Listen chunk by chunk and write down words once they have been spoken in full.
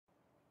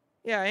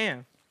Yeah, I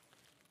am.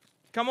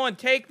 Come on,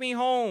 take me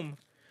home.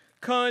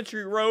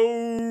 Country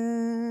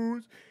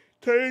roads,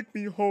 take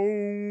me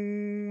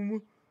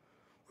home.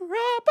 Where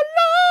I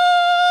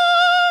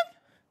belong.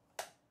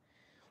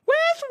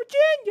 West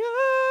Virginia,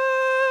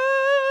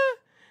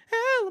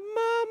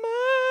 Alabama.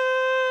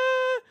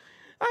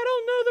 I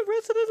don't know the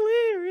rest of the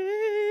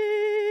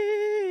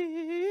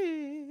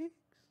lyrics.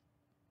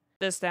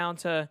 This down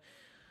to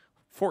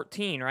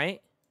 14,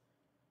 right?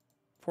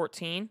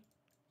 14.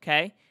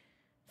 Okay.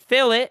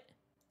 Fill it.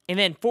 And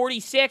then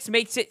 46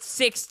 makes it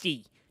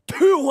 60.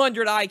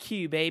 200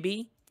 IQ,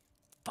 baby.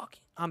 Fuck,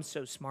 I'm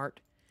so smart.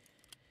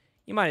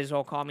 You might as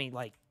well call me,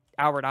 like,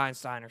 Albert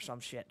Einstein or some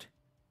shit.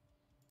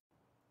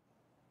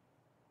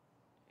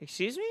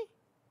 Excuse me?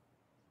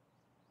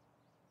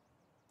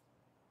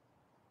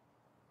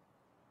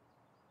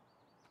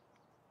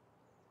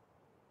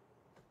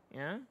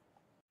 Yeah?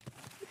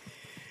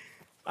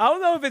 I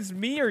don't know if it's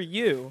me or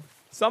you.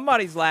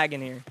 Somebody's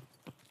lagging here.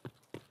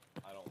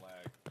 I don't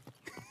lag.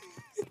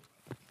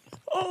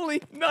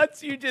 Holy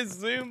nuts, you just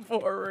zoomed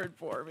forward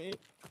for me.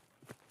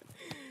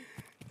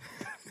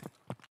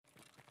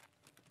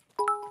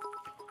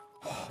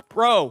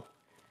 Bro,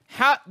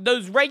 how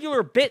those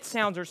regular bit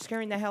sounds are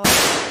scaring the hell out of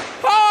me.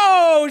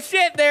 Oh,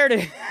 shit, there it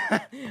is.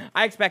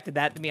 I expected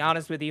that, to be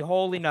honest with you.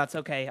 Holy nuts.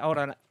 Okay, hold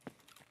on.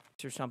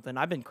 Or something.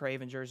 I've been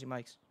craving Jersey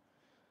Mike's.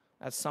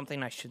 That's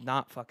something I should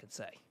not fucking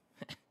say.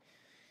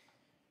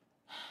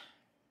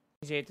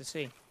 Easy to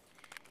see.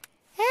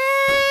 Woo,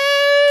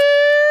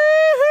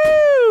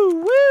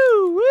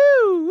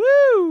 woo,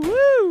 woo,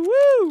 woo,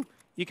 woo.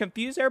 You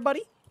confused,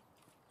 everybody?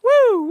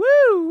 Woo,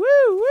 woo,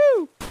 woo,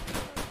 woo.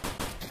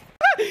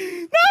 No!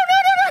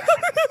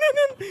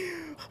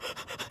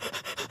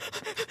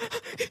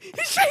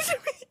 He's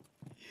chasing me!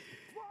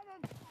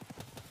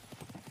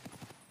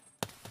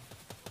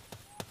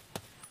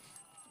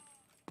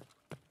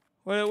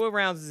 What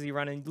rounds is he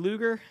running?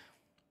 Luger?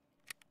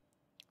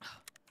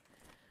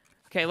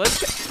 Okay, let's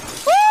go.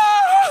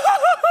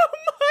 Oh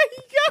my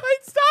god,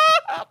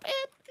 stop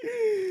it!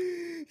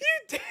 You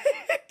dick!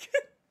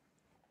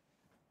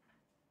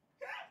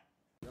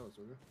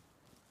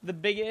 The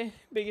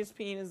biggest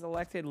penis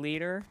elected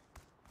leader?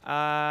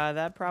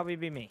 That'd probably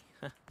be me.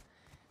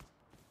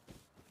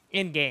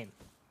 In game.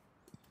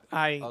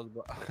 I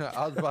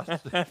was about to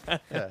say.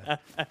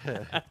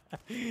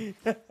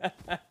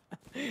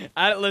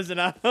 listen,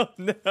 I don't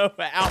know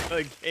out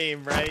the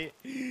game, right?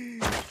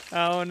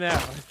 Oh no.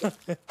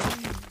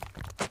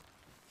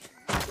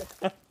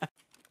 $1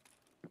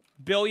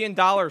 billion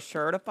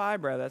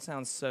certified, bro. That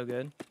sounds so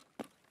good.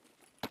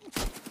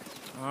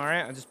 All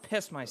right, I just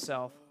pissed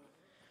myself.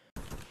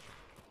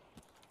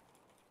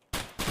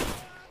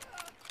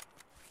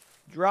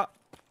 Drop.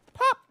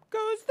 Pop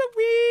goes the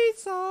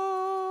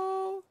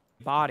weasel.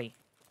 Body.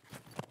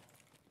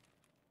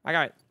 I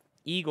got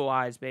eagle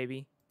eyes,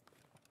 baby.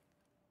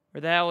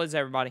 Where the hell is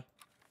everybody?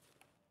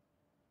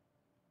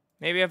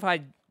 Maybe if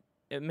I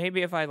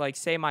like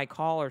say my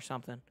call or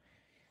something.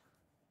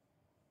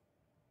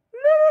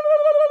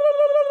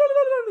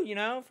 You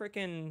know,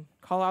 freaking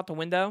call out the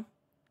window.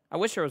 I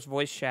wish there was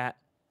voice chat.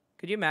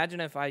 Could you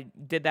imagine if I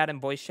did that in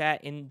voice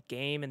chat in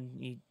game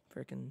and you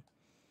freaking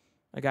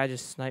a guy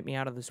just sniped me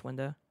out of this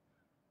window?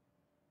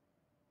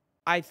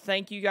 I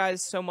thank you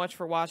guys so much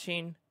for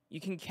watching. You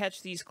can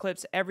catch these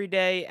clips every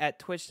day at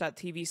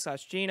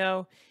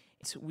twitch.tv/Gino.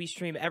 We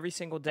stream every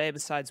single day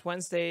besides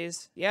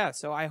Wednesdays. Yeah,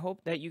 so I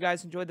hope that you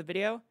guys enjoyed the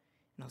video,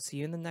 and I'll see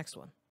you in the next one.